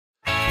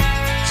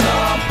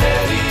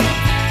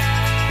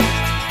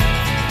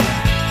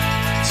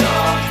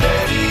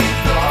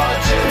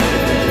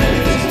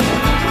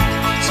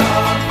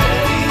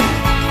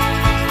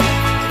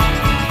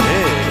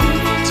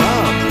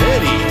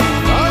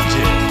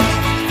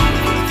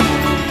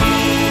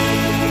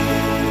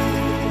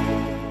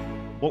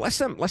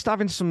Well, let's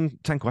dive into some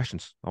 10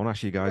 questions. I want to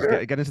ask you guys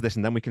Sure. get into this,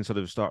 and then we can sort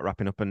of start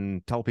wrapping up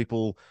and tell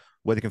people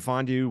where they can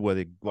find you, All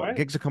what right.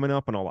 gigs are coming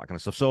up, and all that kind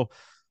of stuff. So,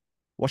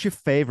 what's your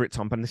favorite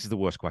Tom Petty? This is the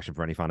worst question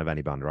for any fan of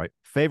any band, right?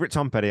 Favorite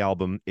Tom Petty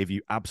album if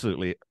you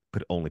absolutely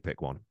could only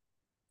pick one.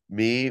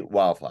 Me,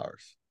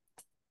 Wildflowers.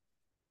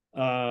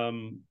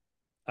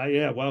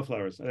 Yeah,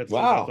 Wildflowers. That's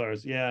Wow.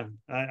 Wildflowers. Yeah.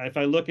 If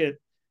I look at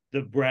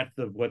the breadth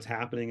of what's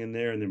happening in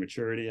there and the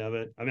maturity of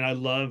it, I mean, I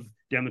love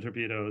Damn the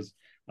Torpedoes.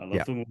 I love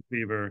Yeah. Full Moon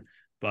Fever,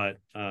 but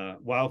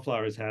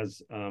Wildflowers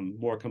has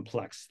more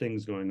complex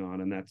things going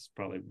on, and that's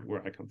probably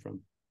where I come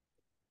from.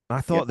 I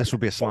thought Yeah. this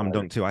would be a slam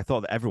dunk too. I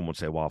thought that everyone would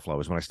say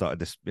Wildflowers when I started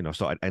this,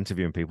 started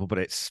interviewing people, but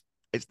it's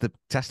the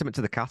testament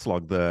to the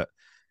catalog that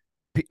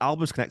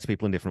albums connect to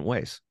people in different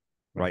ways.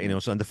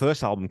 Right. So and the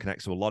first album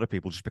connects to a lot of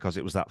people just because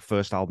it was that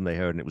first album they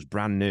heard and it was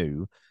brand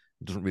new.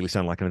 It doesn't really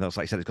sound like anything else.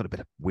 Like I said, it's got a bit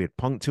of weird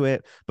punk to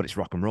it, but it's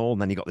rock and roll.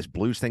 And then you got this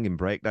blues thing in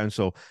breakdown.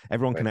 So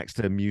everyone connects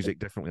to music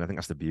differently. And I think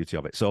that's the beauty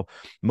of it. So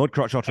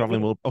Mudcrutch or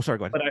Traveling will. Oh, sorry,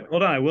 go ahead. But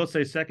hold on, I will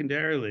say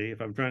secondarily,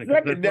 if I'm trying to,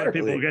 that's what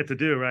people get to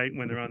do right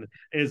when they're on.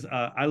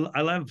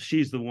 I love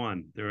She's the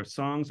One. There are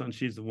songs on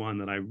She's the One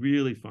that I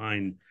really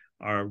find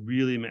are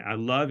really. I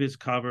love his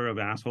cover of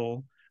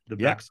Asshole, the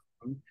Beck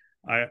song.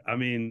 I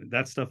mean,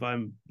 that's stuff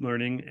I'm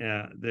learning.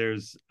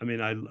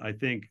 I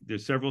think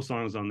there's several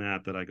songs on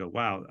that I go,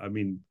 wow. I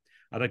mean,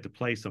 I'd like to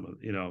play some of,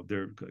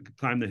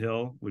 Climb the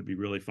Hill would be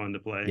really fun to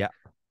play. Yeah.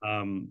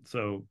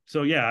 So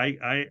yeah,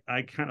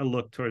 I kind of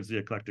look towards the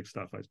eclectic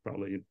stuff. That's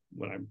probably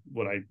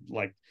what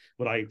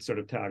I sort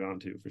of tag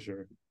onto for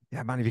sure.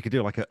 Yeah, man, if you could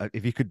do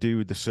if you could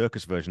do the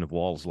circus version of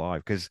Walls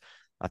live, because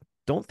I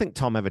don't think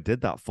Tom ever did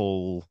that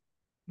full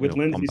with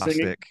Lindsay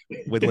singing.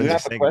 With Lindsay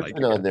singing. You have a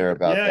question on there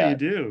about that. Yeah, you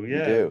do. Yeah.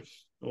 You do.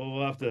 Well,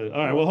 we'll have to.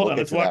 All right. Well, hold on.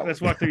 Let's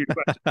walk through your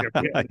question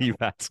here. You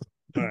bet.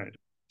 All right.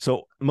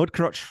 So,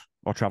 Mudcrutch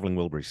or Traveling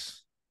Wilburys?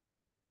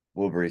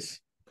 Wilburys.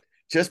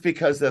 Just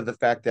because of the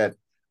fact that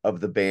of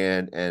the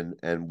band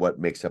and what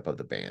makes up of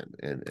the band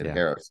and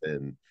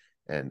Harrison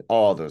and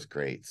all those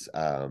greats.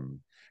 And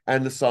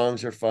the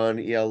songs are fun.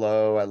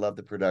 ELO, I love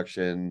the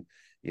production.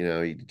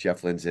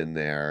 Jeff Lynne's in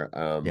there.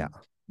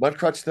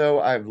 Mudcrutch,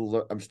 though,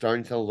 I'm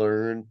starting to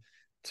learn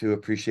to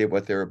appreciate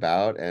what they're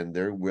about, and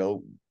they're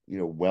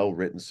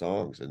well-written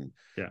songs, and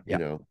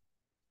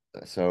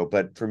So,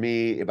 but for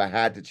me, if I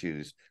had to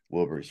choose,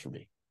 Wilburys for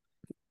me.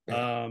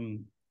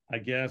 I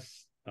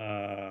guess.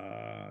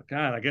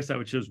 I guess I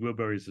would choose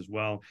Wilburys as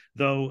well.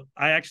 Though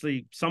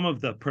some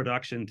of the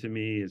production to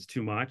me is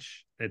too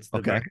much. It's the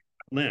Jeff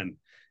Lynne.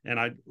 And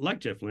I like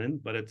Jeff Lynne,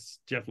 but it's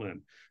Jeff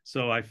Lynne.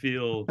 So I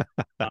feel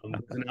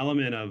there's an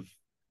element of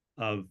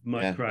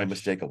Mudcrutch.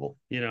 Unmistakable.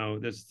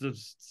 There's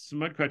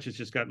Mudcrutch has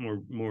just got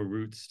more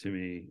roots to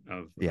me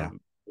of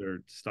their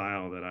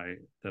style that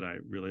I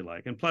really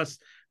like. And plus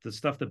the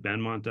stuff that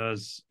Benmont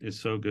does is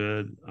so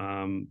good.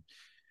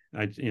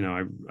 I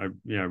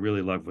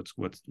really love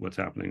what's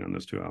happening on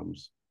those two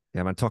albums.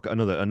 Yeah, man. Talk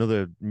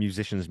another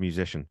musician's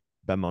musician,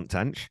 Benmont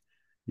Tench.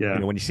 Yeah.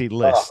 When you see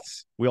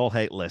lists, we all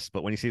hate lists,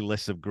 but when you see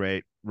lists of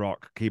great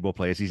rock keyboard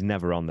players, he's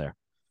never on there.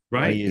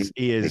 Right.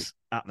 He is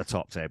at the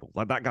top table.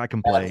 Like that guy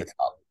can play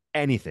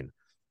anything.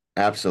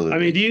 Absolutely. I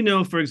mean, do you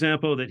know, for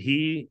example, that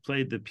he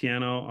played the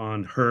piano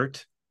on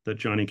Hurt that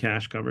Johnny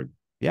Cash covered?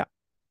 Yeah.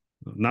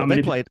 Not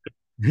many played.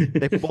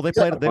 They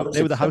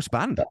were the house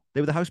band.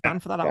 They were the house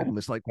band for that album.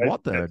 It's like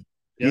what the.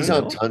 He's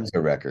on tons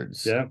of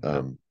records.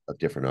 Of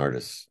different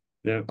artists.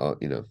 Yeah.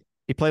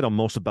 He played on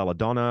most of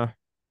Belladonna.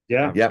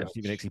 Yeah.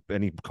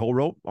 And he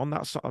co-wrote on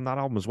that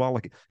album as well.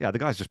 Like, the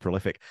guy's just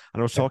prolific.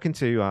 And I was talking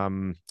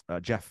to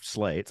Jeff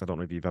Slate. I don't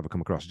know if you've ever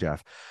come across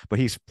Jeff, but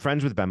he's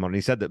friends with Benmont. And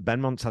he said that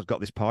Benmont has got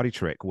this party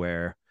trick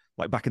where,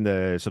 like back in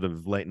the sort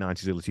of late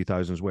 90s, early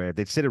 2000s, where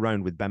they'd sit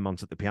around with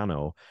Benmont at the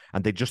piano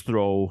and they'd just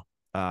throw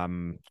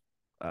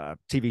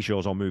TV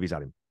shows or movies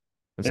at him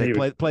and say,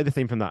 play the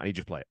theme from that, and he'd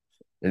just play it.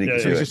 And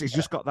he's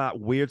just got that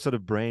weird sort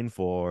of brain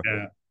for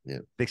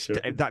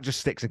that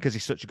just sticks, and because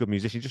he's such a good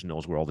musician, he just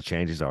knows where all the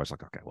changes are. It's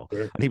like, okay, well,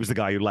 and he was the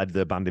guy who led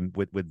the band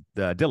with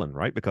Dylan,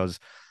 right? Because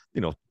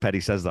Petty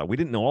says that we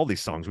didn't know all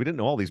these songs, we didn't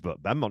know all these,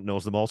 but Benmont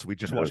knows them all, so we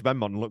just watch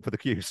Benmont and look for the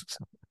cues.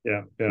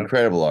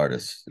 Incredible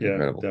artist. Yeah,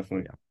 incredible.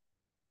 Definitely.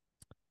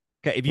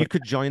 Okay, if you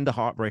could join the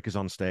Heartbreakers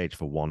on stage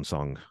for one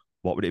song,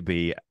 what would it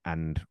be?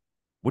 And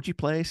would you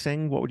play,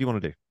 sing? What would you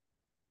want to do?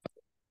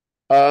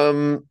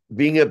 I'm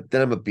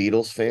a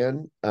Beatles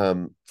fan.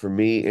 For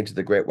me, Into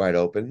the Great Wide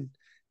Open,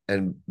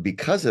 and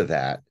because of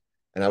that,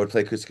 and I would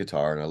play acoustic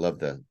guitar, and I love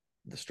the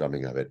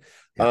strumming of it.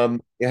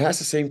 It has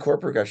the same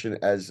chord progression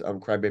as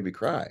 "Cry Baby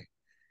Cry"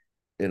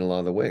 in a lot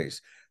of the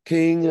ways.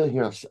 King,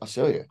 here I'll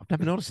show you. I've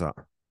never noticed that.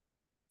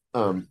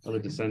 On the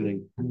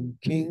descending.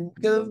 King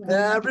of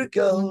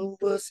Marigold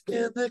was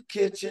in the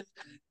kitchen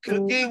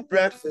cooking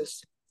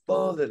breakfast.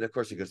 Then of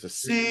course he goes to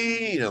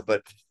C,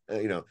 but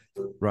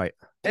right.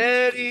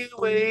 And he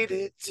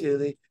waited till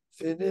he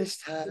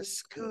finished high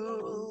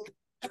school.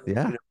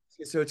 Yeah.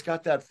 So it's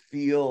got that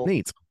feel,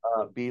 neat,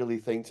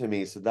 Beatley thing to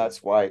me. So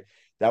that's why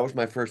that was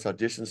my first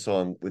audition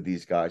song with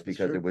these guys,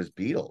 because it was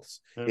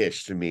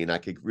Beatles-ish to me, and I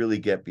could really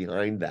get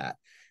behind that.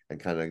 and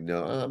kind of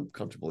know, oh, I'm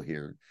comfortable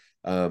here.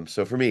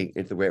 So for me,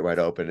 Into the Great Wide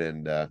Open,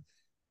 and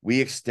we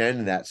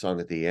extend that song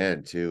at the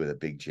end too with a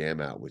big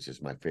jam out, which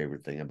is my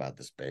favorite thing about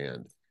this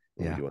band.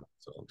 Yeah. Song,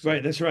 so.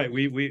 Right, that's right.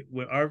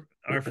 Our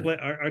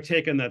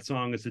take on that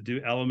song is to do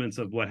elements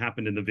of what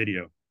happened in the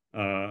video,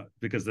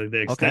 because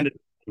they extended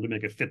to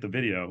make it fit the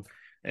video,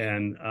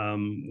 and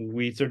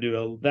we sort of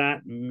do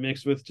that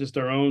mixed with just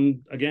our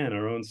own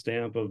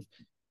stamp of,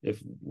 if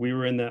we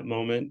were in that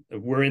moment,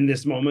 if we're in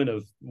this moment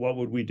of what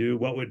would we do,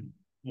 what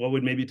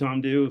would maybe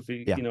Tom do if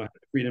he had the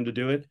freedom to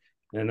do it,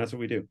 and that's what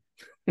we do.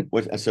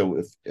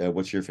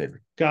 What's your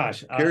favorite?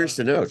 Gosh, curious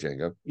to know,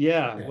 Django.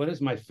 Yeah, what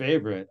is my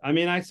favorite? I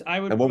mean, I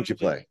would. And what would you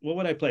play? What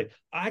would I play?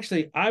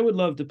 Actually, I would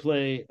love to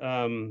play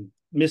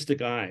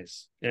Mystic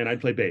Eyes, and I'd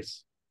play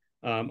bass.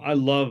 I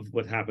love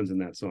what happens in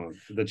that song,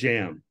 the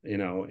jam,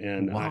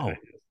 and wow.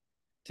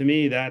 To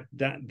me,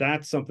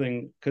 that's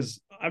something, because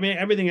I mean,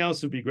 everything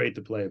else would be great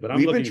to play, but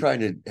we've been trying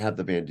to have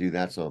the band do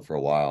that song for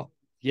a while.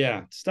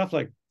 Yeah, stuff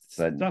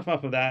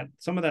off of that,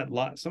 some of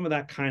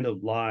that kind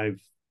of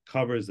live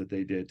covers that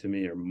they did, to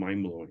me, are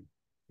mind blowing.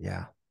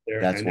 Yeah,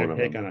 that's one of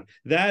them.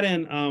 That,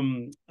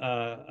 and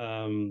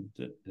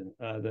the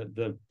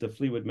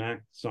Fleetwood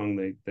Mac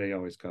song they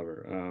always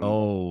cover.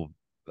 Oh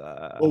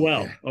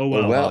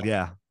well,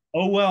 yeah.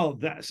 Oh well,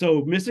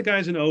 so Mystic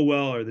Eyes and Oh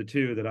Well are the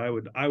two that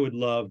I would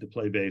love to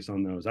play bass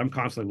on those. I'm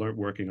constantly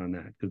working on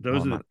that, because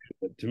those are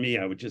to me,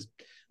 I would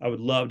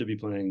love to be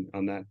playing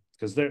on that,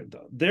 because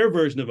their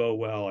version of Oh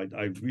Well, I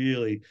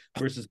really,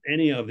 versus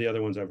any of the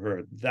other ones I've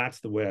heard,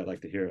 that's the way I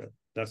like to hear it.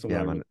 That's the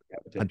way. Man.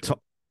 And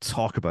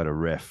talk about a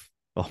riff.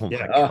 Oh my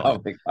god!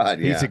 Oh my god!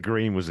 Yeah. Peter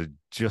Green was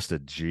just a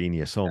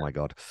genius. Oh my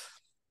god.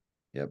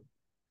 Yep.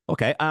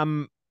 Okay.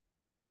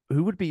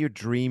 Who would be your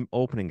dream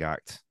opening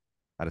act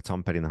at a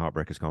Tom Petty and the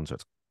Heartbreakers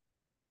concert?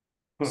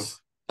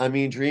 I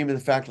mean, dream in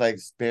the fact, like,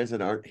 bands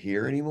that aren't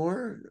here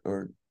anymore,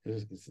 or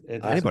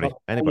anybody.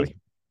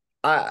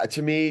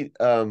 To me,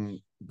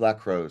 Black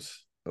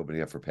Crowes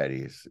opening up for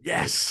Petty's.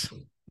 Yes.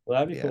 Well,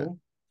 that'd be cool.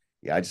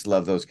 Yeah, I just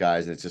love those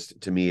guys. And it's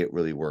just, to me, it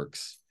really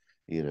works.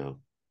 Two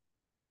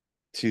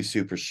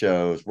super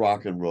shows,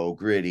 rock and roll,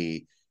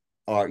 gritty,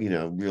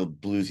 real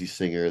bluesy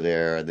singer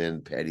there, and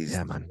then Petty's,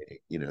 man.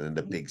 And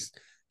the big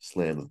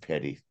slam of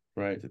Petty.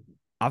 Right.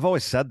 I've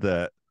always said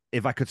that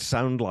if I could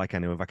sound like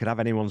anyone, if I could have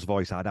anyone's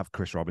voice, I'd have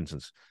Chris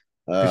Robinson's.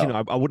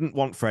 Because I wouldn't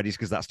want Freddie's,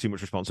 because that's too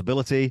much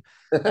responsibility.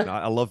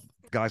 I love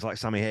guys like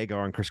Sammy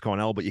Hagar and Chris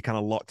Cornell, but you're kind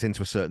of locked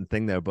into a certain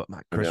thing there. But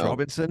Chris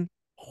Robinson,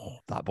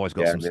 that boy's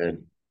got some.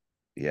 Man.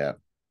 Yeah,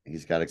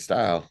 he's got a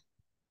style.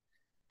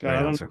 God,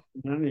 I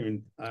don't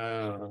even.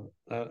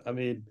 I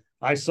mean,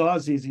 I saw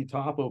ZZ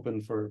Top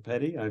open for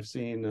Petty. I've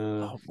seen.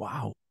 Oh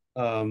wow!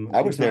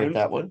 I was there at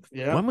that one.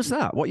 Yeah. When was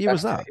that? What year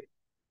was that?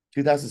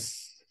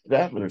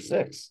 2007 or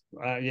 6.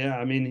 Yeah,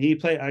 I mean, he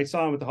played. I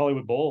saw him at the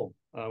Hollywood Bowl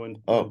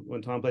when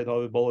Tom played the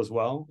Hollywood Bowl as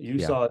well. You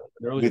saw it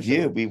earlier with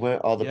you. We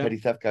went. All the Petty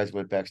Theft guys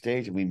went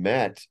backstage, and we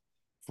met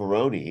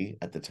Ferroni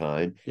at the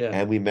time. Yeah,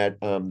 and we met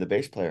the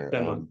bass player.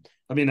 Ron.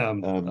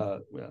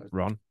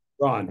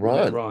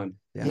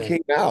 Yeah. He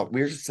came out. We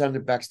were just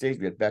standing backstage.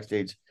 We had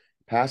backstage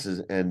passes,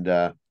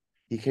 and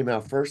he came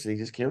out first, and he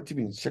just came up to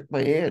me and shook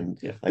my hand.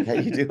 Yeah. Like, how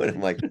you doing? I'm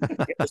like, he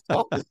has the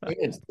softest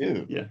hands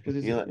too. Yeah,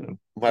 because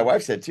my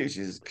wife said too.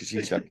 She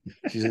said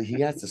he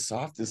has the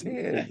softest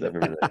hands. I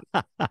remember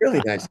that.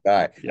 Really nice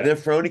guy. Yeah. And then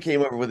Ferroni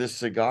came over with his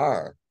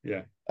cigar.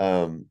 Yeah.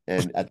 And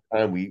at the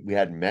time we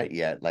hadn't met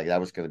yet. Like, that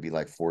was going to be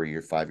like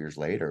 5 years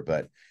later.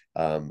 But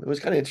it was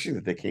kind of interesting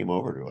that they came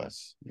over to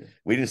us. Yeah.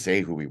 We didn't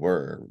say who we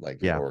were,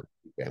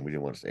 and we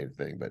didn't want to say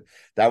anything. But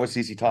that was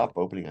ZZ Top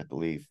opening, I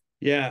believe.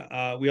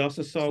 Yeah, we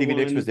also saw Stevie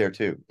Nicks was there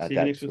too at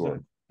that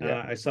tour.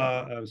 I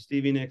saw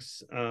Stevie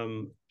Nicks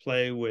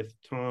play with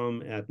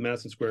Tom at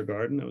Madison Square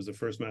Garden. That was the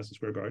first Madison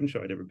Square Garden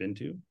show I'd ever been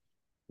to.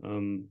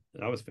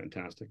 That was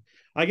fantastic.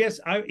 I guess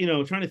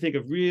trying to think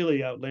of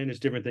really outlandish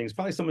different things.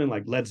 Probably something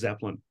like Led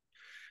Zeppelin,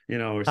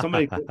 or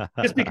somebody,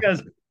 just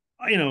because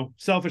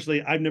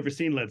selfishly I've never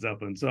seen Led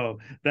Zeppelin, so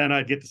then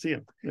I'd get to see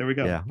him. There we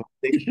go. Yeah.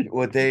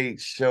 Would they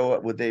show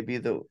up? Would they be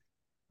the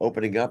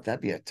opening up?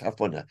 That'd be a tough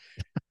one to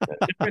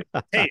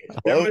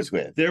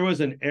there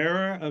was an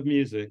era of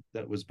music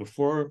that was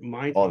before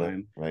my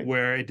time,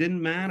 where it didn't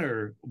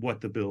matter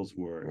what the bills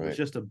were. It was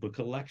just a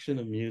collection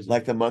of music,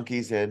 like the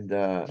Monkees and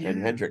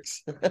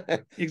Hendrix.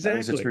 Exactly. That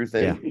was a true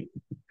thing.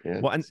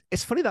 Yeah. Well, and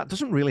it's funny, that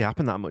doesn't really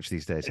happen that much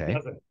these days, hey?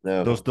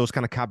 No. Those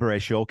kind of cabaret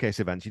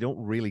showcase events, you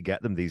don't really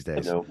get them these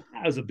days. That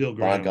was a Bill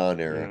Graham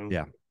era.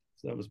 Yeah,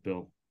 so that was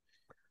Bill.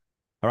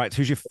 All right,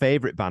 who's your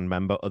favorite band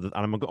member? And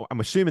I'm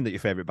assuming that your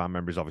favorite band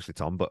member is obviously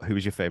Tom, but who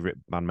is your favorite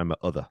band member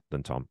other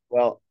than Tom?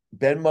 Well,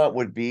 Benmont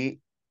would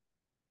be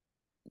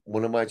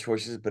one of my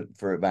choices, but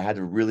if I had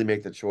to really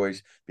make the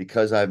choice,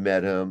 because I've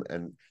met him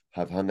and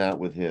have hung out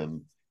with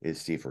him, is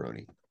Steve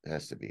Ferroni. It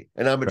has to be.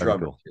 And I'm a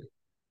drummer too,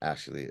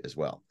 actually, as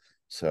well.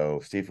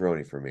 So Steve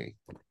Ferroni for me.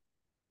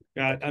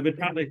 I would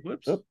probably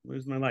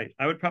where's my light?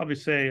 I would probably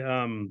say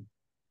Howie.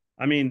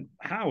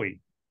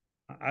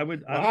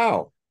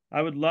 Wow.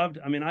 I would love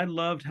to, I mean, I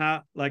loved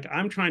how, like,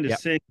 I'm trying to Yep.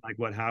 sing like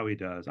what Howie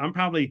does. I'm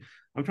trying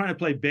to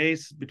play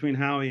bass between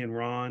Howie and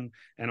Ron,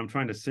 and I'm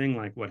trying to sing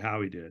like what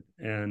Howie did.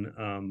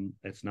 And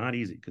it's not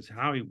easy because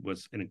Howie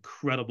was an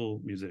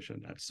incredible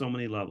musician at so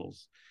many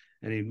levels,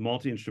 and he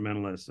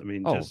multi-instrumentalist. I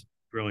mean, just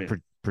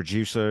brilliant.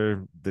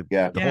 Producer, the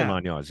whole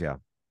 9 yards. Yeah.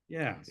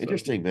 Yeah.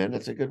 Interesting, man.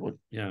 That's a good one.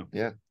 Yeah.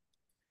 Yeah.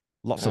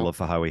 Lots of love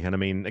for Howie. And I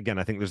mean, again,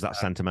 I think there's that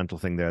sentimental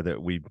thing there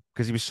that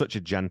because he was such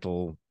a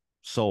gentle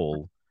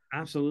soul.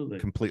 Absolutely.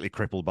 Completely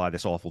crippled by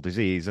this awful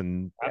disease.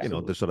 And,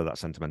 there's sort of that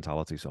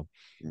sentimentality. So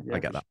I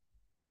get that.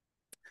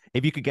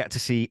 If you could get to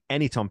see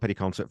any Tom Petty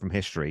concert from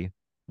history,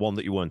 one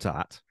that you weren't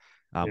at,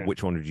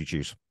 which one would you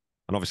choose?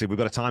 And obviously, we've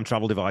got a time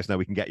travel device now.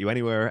 We can get you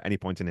anywhere, any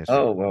point in history.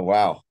 Oh, well,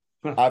 wow.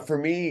 For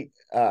me,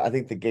 I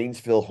think the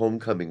Gainesville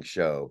Homecoming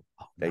show.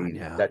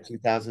 That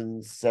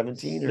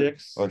 2017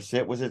 or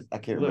shit, was it? I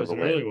can't remember. It was an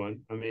early one.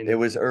 I mean, it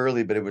was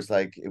early, but it was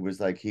like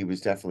he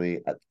was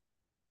definitely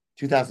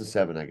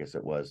 2007, I guess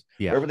it was.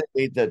 Yeah. Wherever they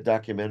made the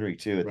documentary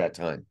too at that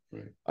time.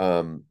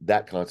 Right.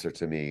 That concert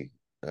to me,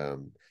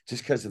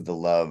 just because of the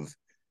love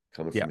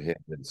coming from him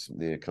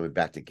and coming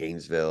back to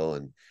Gainesville,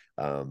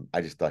 and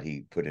I just thought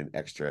he put in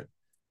extra.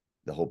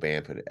 The whole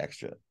band put an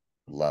extra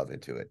love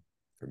into it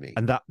for me.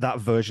 And that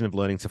version of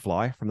Learning to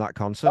Fly from that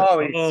concert.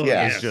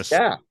 It's just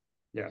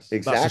yes, exactly.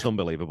 That's just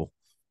unbelievable.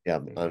 Yeah,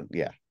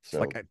 yeah. So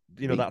like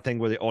that thing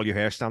where all your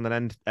hair standing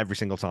end. Every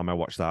single time I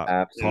watch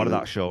that part of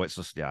that show, it's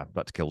just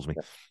that kills me.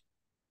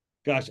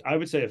 Gosh, I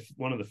would say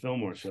one of the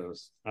Fillmore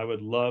shows. I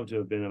would love to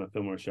have been on a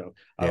Fillmore show.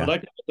 I would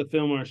like to have the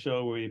Fillmore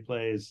show where he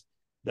plays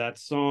that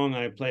song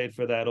I played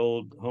for that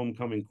old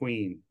homecoming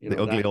queen.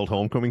 The ugly old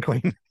homecoming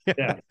queen.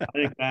 Yeah, I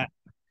think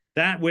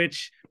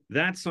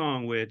that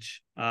song,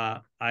 which I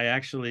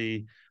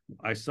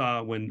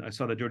saw when I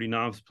saw the Dirty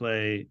Knobs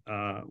play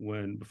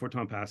before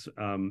Tom passed,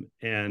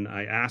 and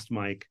I asked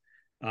Mike,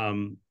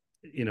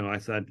 I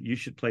said, you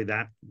should play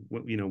that,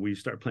 we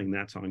start playing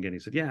that song again. He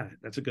said, yeah,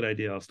 that's a good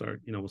idea. I'll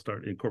start, we'll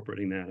start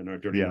incorporating that in our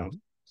Dirty Knobs.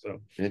 So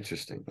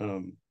interesting.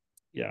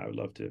 I would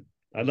love to.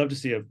 I'd love to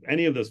see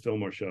any of those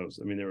Fillmore shows.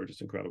 I mean, they were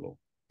just incredible.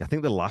 I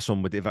think the last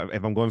one if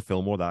I'm going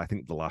Fillmore, I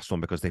think the last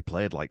one, because they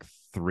played like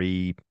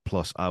 3+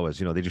 hours,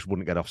 they just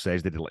wouldn't get off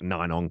stage. They did like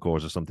 9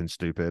 encores or something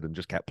stupid and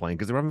just kept playing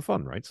because they were having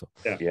fun, right? So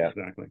yeah,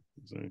 exactly.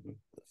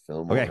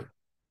 Fillmore. Okay,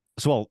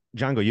 so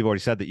Django, you've already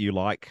said that you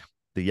like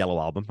the Yellow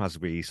Album, as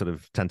we sort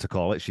of tend to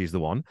call it. She's the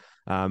one.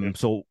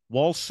 So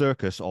Wall's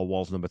Circus or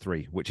Wall's Number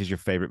 3, which is your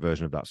favorite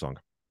version of that song?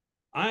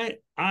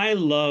 I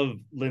love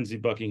Lindsey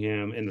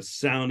Buckingham and the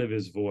sound of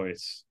his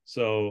voice.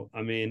 So,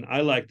 I mean,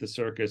 I like the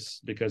Circus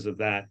because of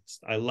that.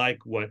 I like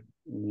what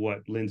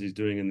Lindsey's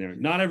doing in there.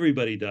 Not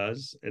everybody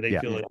does. They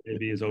feel like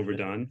maybe is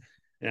overdone.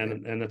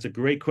 And that's a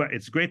great question.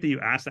 It's great that you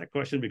asked that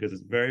question because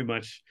it's very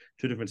much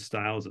 2 different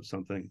styles of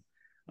something,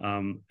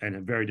 and a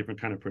very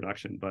different kind of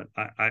production. But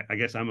I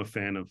guess I'm a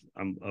fan of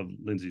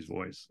Lindsey's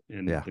voice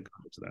and the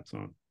context of that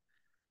song.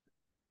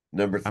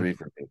 Number 3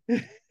 for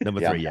me.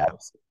 Number 3, yeah.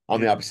 I'm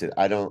the opposite.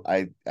 I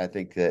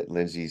think that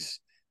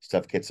Lindsey's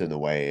stuff gets in the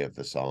way of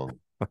the song.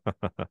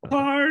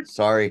 Hard.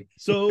 Sorry.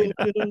 So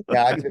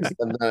yeah,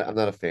 I'm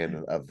not a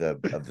fan of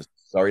the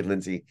sorry,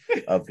 Lindsey,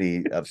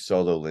 of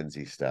solo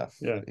Lindsey stuff.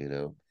 Yeah.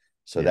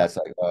 So that's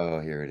like,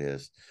 oh, here it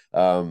is.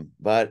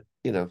 But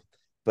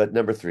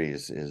number 3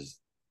 is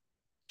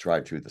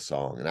tried to the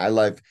song. And I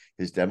love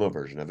his demo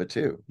version of it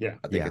too. Yeah.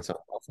 I think it's on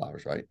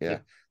Wallflowers, right? Yeah.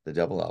 The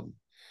double album.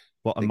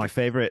 Well, and my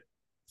favorite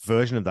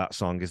version of that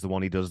song is the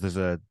one he does. There's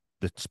the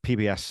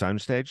PBS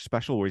Soundstage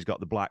special where he's got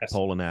the black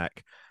polo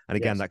neck, and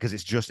again that because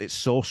it's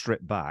so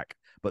stripped back,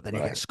 but then you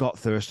get Scott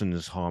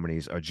Thurston's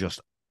harmonies are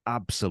just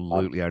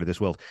absolutely out of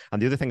this world.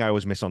 And the other thing I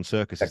always miss on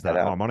Circus is that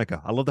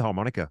harmonica. I love the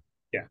harmonica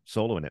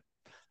solo in it.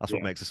 That's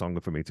what makes the song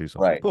good for me too. So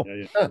cool.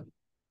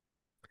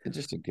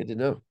 Interesting, good to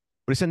know.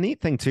 But it's a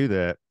neat thing too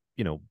that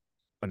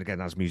and again,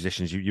 as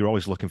musicians, you're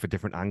always looking for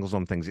different angles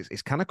on things.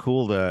 It's kind of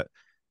cool that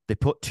they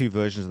put 2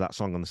 versions of that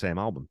song on the same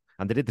album.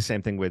 And they did the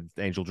same thing with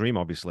Angel Dream,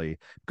 obviously,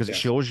 because it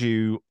shows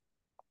you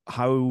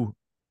how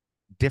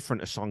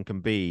different a song can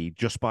be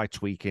just by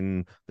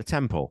tweaking the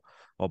tempo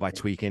or by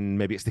tweaking,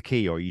 maybe it's the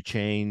key, or you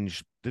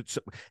change,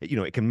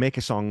 it can make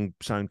a song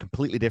sound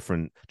completely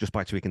different just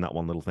by tweaking that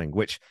one little thing,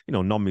 which,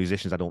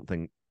 non-musicians, I don't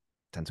think,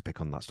 tend to pick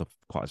on that stuff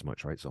quite as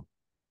much, right? So,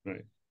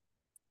 right.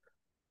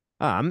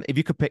 If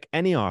you could pick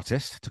any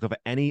artist to cover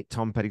any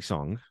Tom Petty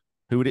song,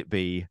 who would it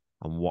be?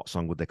 And what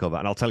song would they cover?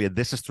 And I'll tell you,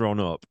 this has thrown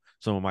up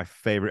some of my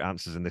favorite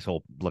answers in this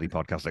whole bloody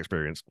podcast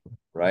experience.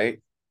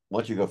 Right? Why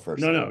don't you go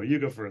first? No, you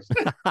go first.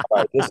 All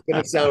right, this is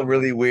going to sound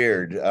really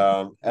weird.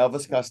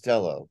 Elvis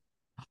Costello,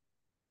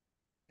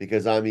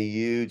 because I'm a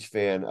huge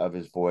fan of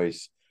his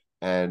voice.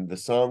 And the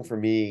song for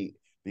me,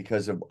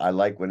 because I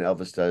like when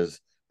Elvis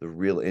does the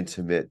real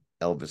intimate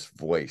Elvis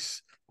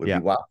voice, would be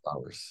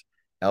Wildflowers.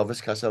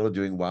 Elvis Costello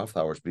doing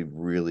Wildflowers would be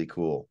really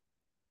cool.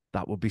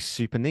 That would be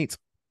super neat.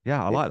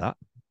 Yeah, I like that.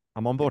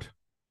 I'm on board.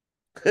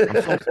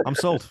 I'm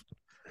sold.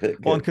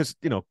 One, because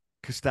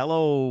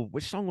Costello.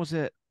 Which song was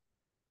it?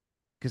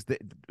 Because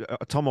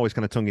Tom always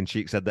kind of tongue in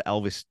cheek said that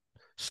Elvis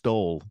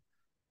stole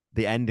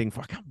the ending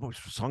for, I can't remember which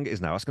song it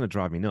is now. That's going to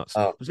drive me nuts.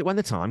 Oh. Was it When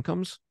the Time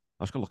Comes?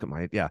 I was going to look at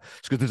my, yeah.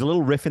 Because there's a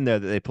little riff in there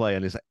that they play,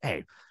 and it's like,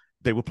 hey,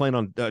 they were playing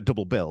on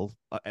double bill,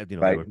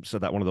 Right. so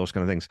that one of those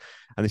kind of things.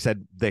 And they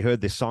said they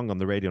heard this song on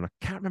the radio, and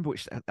I can't remember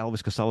which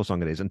Elvis Costello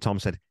song it is. And Tom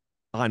said,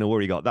 I know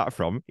where he got that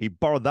from. He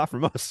borrowed that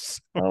from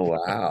us. Oh,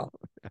 wow.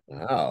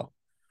 Wow.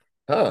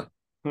 Huh.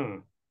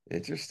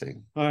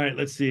 Interesting. All right,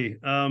 let's see.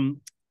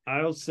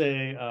 I'll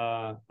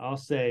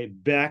say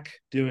Beck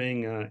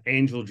doing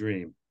Angel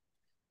Dream,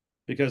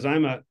 because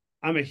I'm a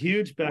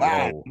huge Beck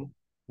fan.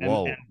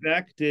 And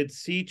Beck did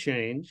Sea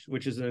Change,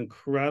 which is an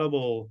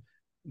incredible,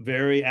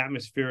 very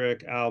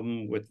atmospheric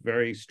album with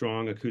very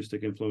strong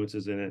acoustic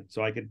influences in it.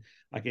 So I could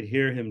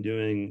hear him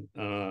doing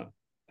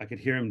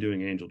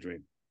Angel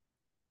Dream.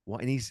 Well,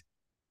 and he's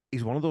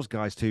one of those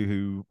guys too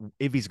who,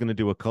 if he's going to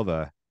do a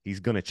cover, he's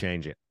going to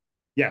change it.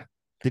 Yeah.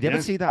 Did you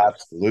ever see that?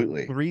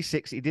 Absolutely.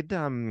 360. He did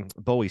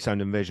Bowie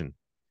Sound and Vision.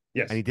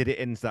 Yes. And he did it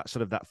in that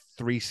sort of that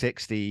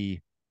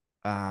 360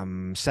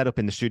 setup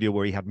in the studio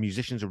where he had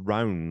musicians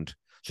around.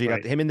 So you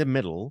had him in the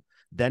middle,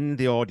 then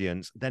the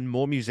audience, then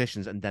more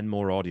musicians, and then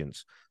more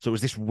audience. So it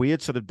was this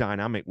weird sort of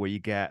dynamic where you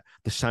get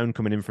the sound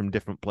coming in from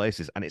different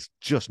places, and it's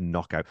just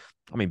knockout.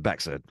 I mean,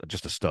 Beck's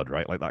just a stud,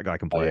 right? Like, that guy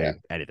can play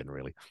anything,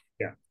 really.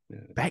 Yeah.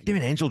 Beck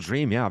doing Angel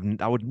Dream, yeah.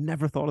 I would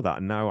never thought of that,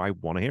 and now I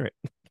want to hear it.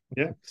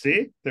 Yeah.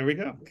 See, there we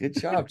go. Good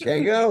job,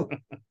 Django.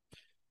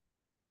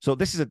 So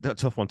this is a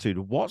tough one too.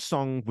 What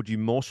song would you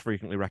most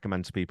frequently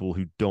recommend to people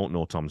who don't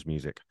know Tom's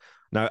music?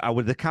 Now,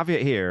 the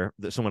caveat here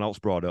that someone else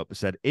brought up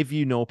said, if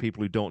you know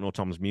people who don't know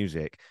Tom's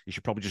music, you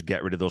should probably just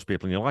get rid of those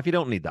people in your life. You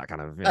don't need that kind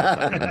of,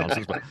 that kind of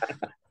nonsense.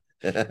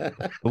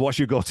 But what's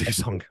your go-to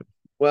song?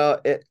 Well,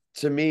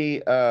 to me,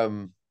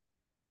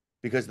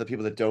 because the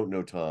people that don't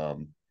know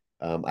Tom,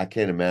 I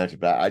can't imagine,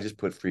 but I just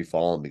put Free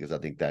Fallin' because I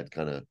think that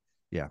kind of,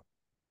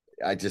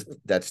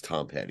 that's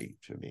Tom Petty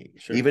to me.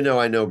 Sure. Even though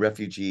I know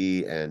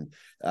Refugee, and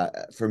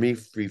for me,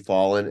 Free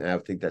Fallin', and I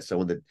think that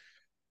someone that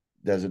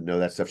doesn't know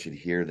that stuff should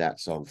hear that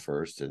song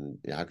first. And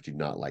how could you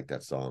not like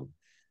that song?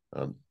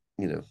 I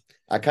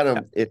kind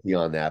of iffy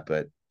on that,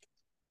 but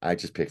I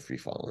just picked Free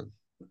Fallin'.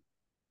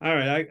 All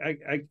right.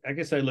 I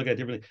guess I look at it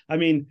differently. I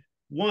mean,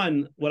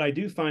 one, what I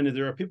do find is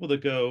there are people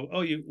that go,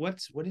 oh,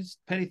 what is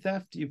Petty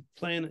Theft? You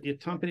playing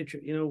Tom Petty?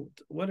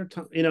 What are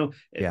Tom?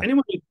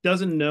 Anyone who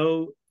doesn't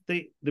know,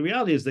 the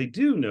reality is they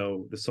do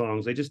know the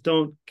songs. They just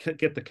don't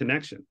get the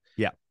connection.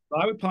 Yeah.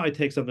 So I would probably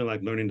take something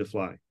like Learning to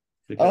Fly.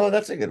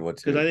 That's a good one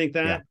too.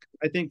 Because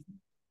I think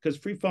because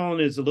Free Fallin'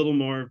 is a little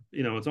more,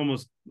 it's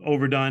almost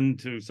overdone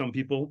to some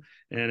people,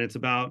 and it's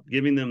about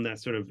giving them that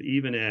sort of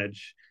even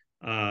edge,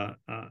 and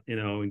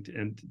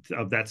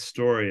of that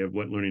story of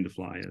what Learning to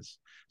Fly is.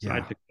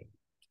 So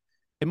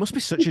it must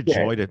be such a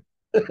joy to.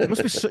 It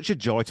must be such a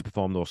joy to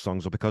perform those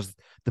songs, though, because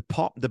the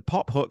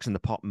pop hooks and the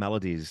pop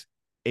melodies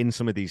in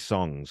some of these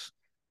songs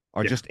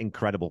are just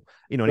incredible.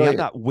 And he had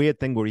that weird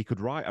thing where he could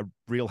write a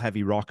real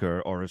heavy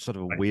rocker or a sort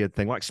of a weird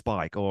thing like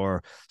Spike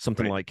or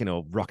something like,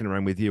 Rocking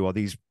Around With You, or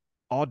these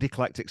odd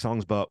eclectic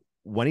songs. But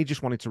when he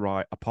just wanted to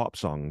write a pop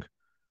song,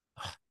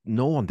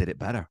 no one did it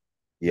better.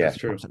 Yeah, that's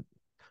true.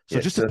 So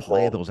just to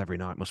play those every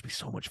night must be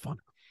so much fun.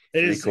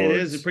 It's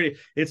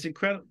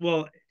incredible.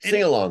 Well,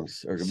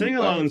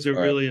 sing-alongs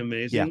are really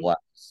amazing.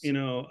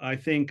 Yeah. I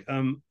think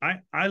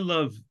I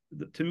love,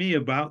 to me,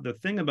 about the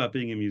thing about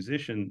being a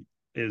musician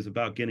is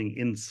about getting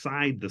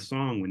inside the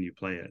song when you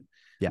play it,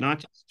 not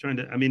just trying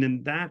to. I mean,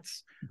 and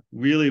that's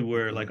really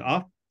where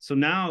So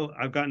now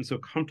I've gotten so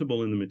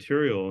comfortable in the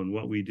material and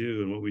what we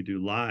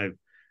do live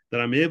that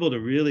I'm able to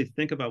really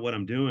think about what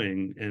I'm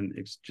doing and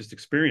just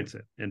experience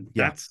it. And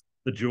that's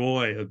the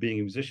joy of being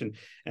a musician.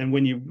 And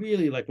when you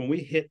really when we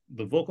hit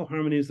the vocal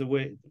harmonies the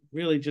way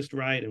really just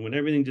right, and when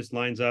everything just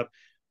lines up,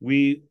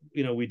 we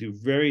do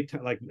very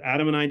like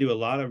Adam and I do a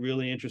lot of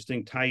really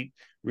interesting tight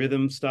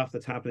rhythm stuff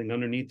that's happening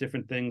underneath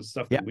different things,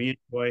 stuff that we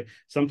enjoy.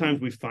 Sometimes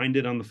we find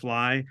it on the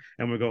fly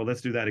and we go,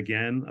 let's do that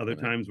again. Other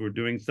times we're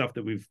doing stuff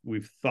that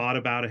we've thought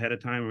about ahead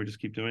of time and we just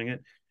keep doing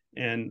it.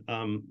 And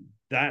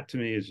that to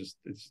me is just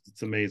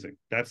it's amazing.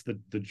 That's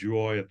the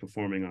joy of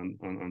performing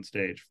on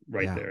stage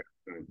there.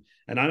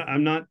 And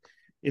I'm not,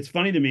 it's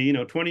funny to me,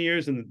 20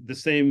 years and the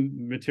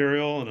same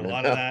material and a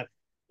lot of that,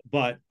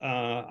 but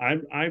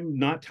I'm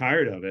not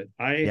tired of it.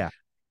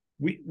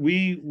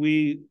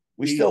 We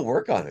still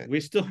work on it.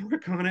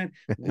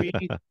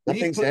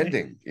 Nothing's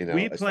ending.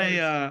 We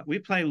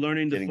play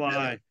Learning to Fly.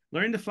 Better.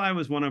 Learning to Fly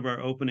was one of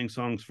our opening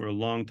songs for a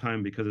long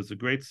time because it's a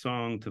great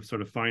song to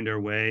sort of find our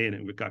way, and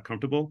it got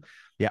comfortable.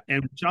 Yeah,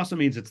 and which also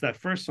means it's that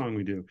first song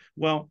we do.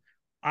 Well,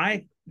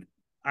 I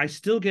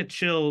still get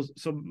chills.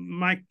 So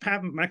Michael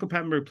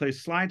Pappenberg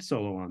plays slide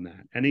solo on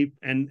that,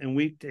 and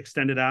we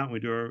extend it out and we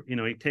do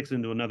he takes it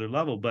into another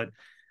level. But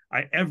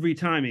every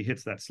time he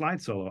hits that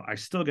slide solo, I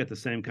still get the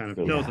same kind of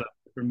chills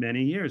for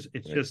many years.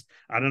 It's just,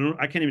 I don't know,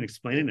 I can't even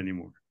explain it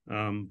anymore.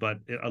 But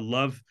I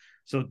love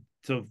so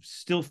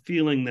still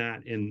feeling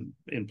that in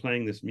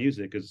playing this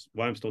music is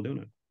why I'm still doing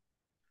it.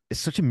 It's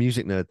such a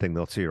music nerd thing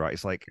though too, right?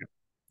 It's like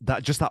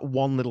that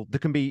one little, there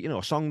can be,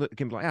 a song that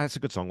can be like, it's a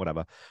good song,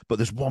 whatever. But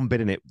there's one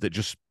bit in it that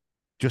just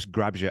just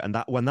grabs you. And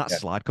that when that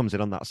slide comes in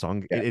on that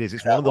song,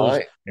 it's that one of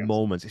those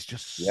moments. It's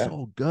just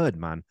so good,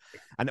 man.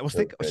 And I was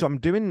thinking, so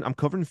I'm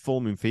covering Full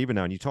Moon Fever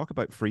now, and you talk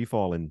about free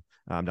falling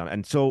down.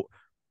 And so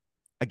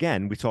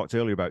again, we talked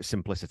earlier about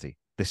simplicity.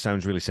 This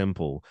sounds really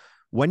simple.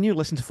 When you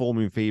listen to Full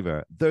Moon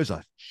Fever, there's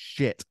a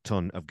shit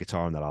ton of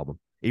guitar on that album,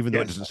 even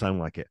though it doesn't sound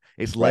like it.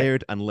 It's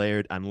layered and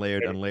layered and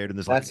layered and layered, and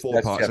there's like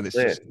four parts, and it's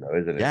just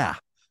isn't it?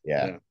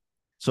 Yeah.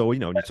 So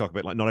when you talk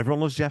about, like, not everyone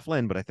loves Jeff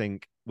Lynne, but I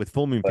think with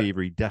Full Moon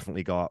Fever, he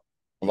definitely got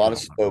a lot of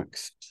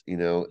spokes,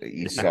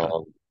 each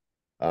song.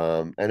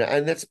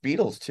 And that's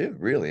Beatles too,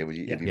 really.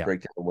 If you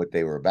break down what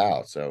they were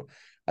about. So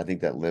I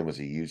think that Lynne was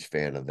a huge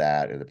fan of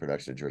that and the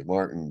production of George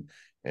Martin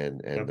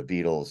and the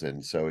Beatles.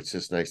 And so it's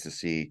just nice to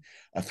see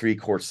a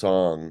 3-chord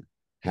song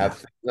have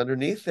things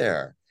underneath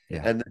there.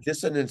 Yeah. And the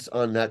dissonance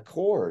on that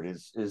chord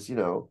is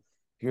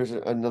here's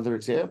another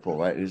example,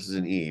 right? This is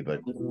an E, but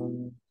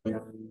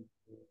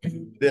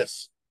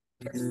this,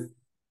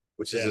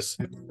 which is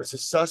it's a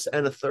sus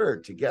and a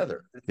third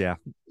together. Yeah.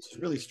 It's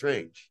really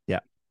strange. Yeah.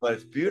 But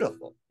it's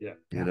beautiful. Yeah.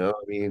 I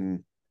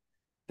mean,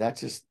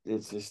 that's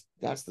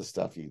the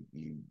stuff you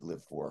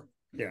live for.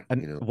 Yeah.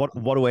 And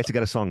what a way to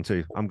get a song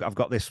too. I've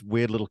got this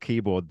weird little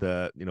keyboard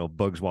that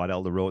Bugs White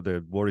Elder wrote,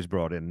 the Warriors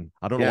brought in.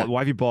 I don't know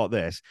why have you bought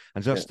this,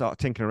 and just start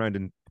tinkering around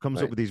and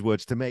comes up with these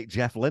words to make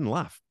Jeff Lynne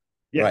laugh.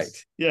 Yes.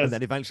 Right. Yes. And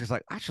then eventually it's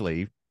like,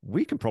 actually,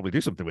 we can probably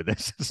do something with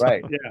this. So,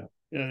 right. Yeah.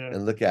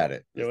 And look at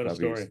it. Yeah. What a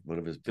story. One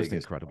of his biggest.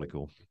 Just incredibly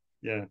cool.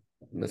 Yeah.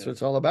 And that's what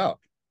it's all about.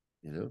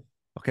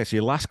 Okay, so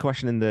your last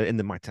question in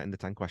the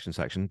 10 question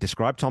section.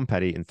 Describe Tom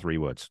Petty in 3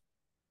 words.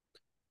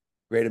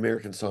 Great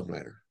American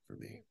songwriter for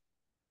me.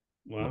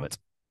 Wow. Love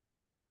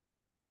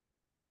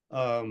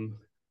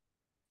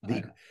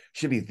it.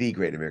 Should be the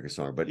Great American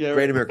Song, but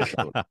Great American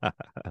Song.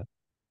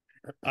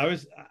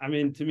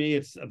 To me,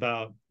 it's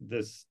about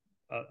this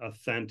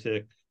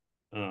authentic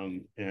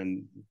and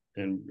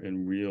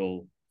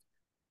real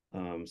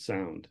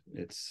sound.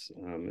 It's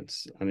I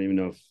don't even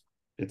know if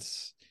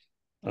it's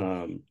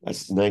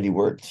that's 90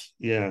 words.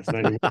 Yeah, it's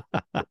 90 words.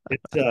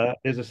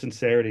 There's a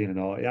sincerity in it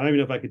all. I don't even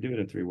know if I could do it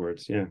in 3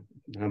 words. Yeah.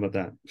 How about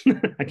that?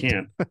 I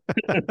can't.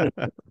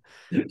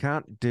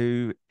 Can't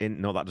do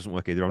in. No, that doesn't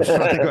work either. I'm just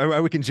trying to think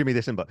how we can jimmy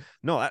this in, but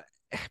no,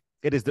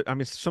 it is.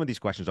 Some of these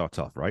questions are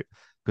tough, right?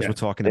 Because we're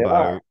talking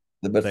about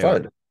the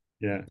fun.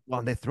 Yeah. Well,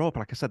 and they throw up,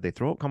 like I said,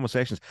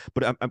 conversations.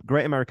 But a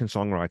great American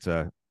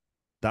songwriter,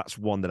 that's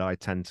one that I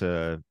tend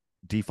to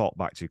default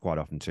back to quite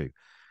often too.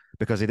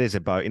 Because it is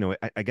about,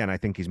 again, I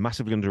think he's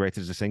massively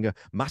underrated as a singer,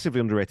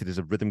 massively underrated as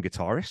a rhythm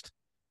guitarist.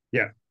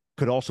 Yeah.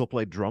 Could also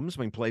play drums.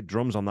 I mean, played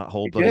drums on that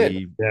whole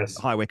bloody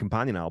Highway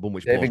Companion album,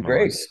 which Saving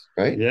Grace,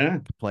 right? Yeah.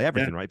 Play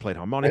everything, right? Played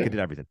harmonica, did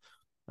everything.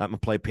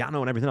 Played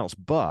piano and everything else.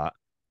 But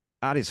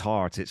at his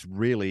heart, it's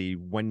really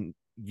when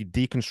you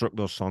deconstruct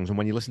those songs and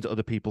when you listen to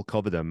other people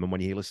cover them and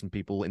when you listen to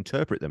people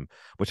interpret them,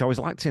 which I always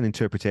like seeing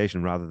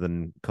interpretation rather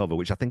than cover,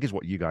 which I think is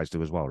what you guys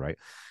do as well, right?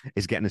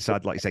 Is getting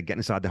inside, like you said, getting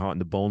inside the heart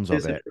and the bones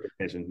of it.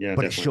 Yeah,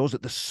 but definitely. It shows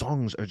that the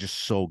songs are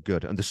just so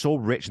good and they're so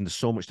rich and there's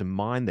so much to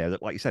mine there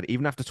that, like you said,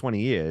 even after 20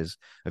 years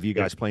of you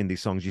guys playing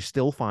these songs, you're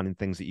still finding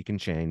things that you can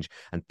change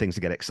and things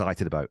to get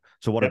excited about.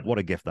 So what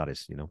a gift that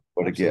is,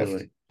 What a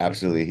gift.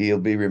 Absolutely. He'll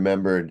be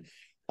remembered.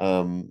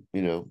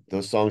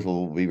 Those songs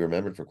will be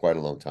remembered for quite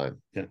a long time.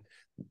 Yeah.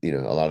 A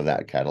lot of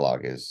that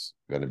catalog is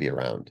going to be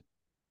around.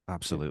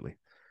 Absolutely.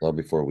 Long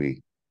before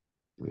we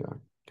are.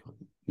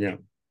 Yeah.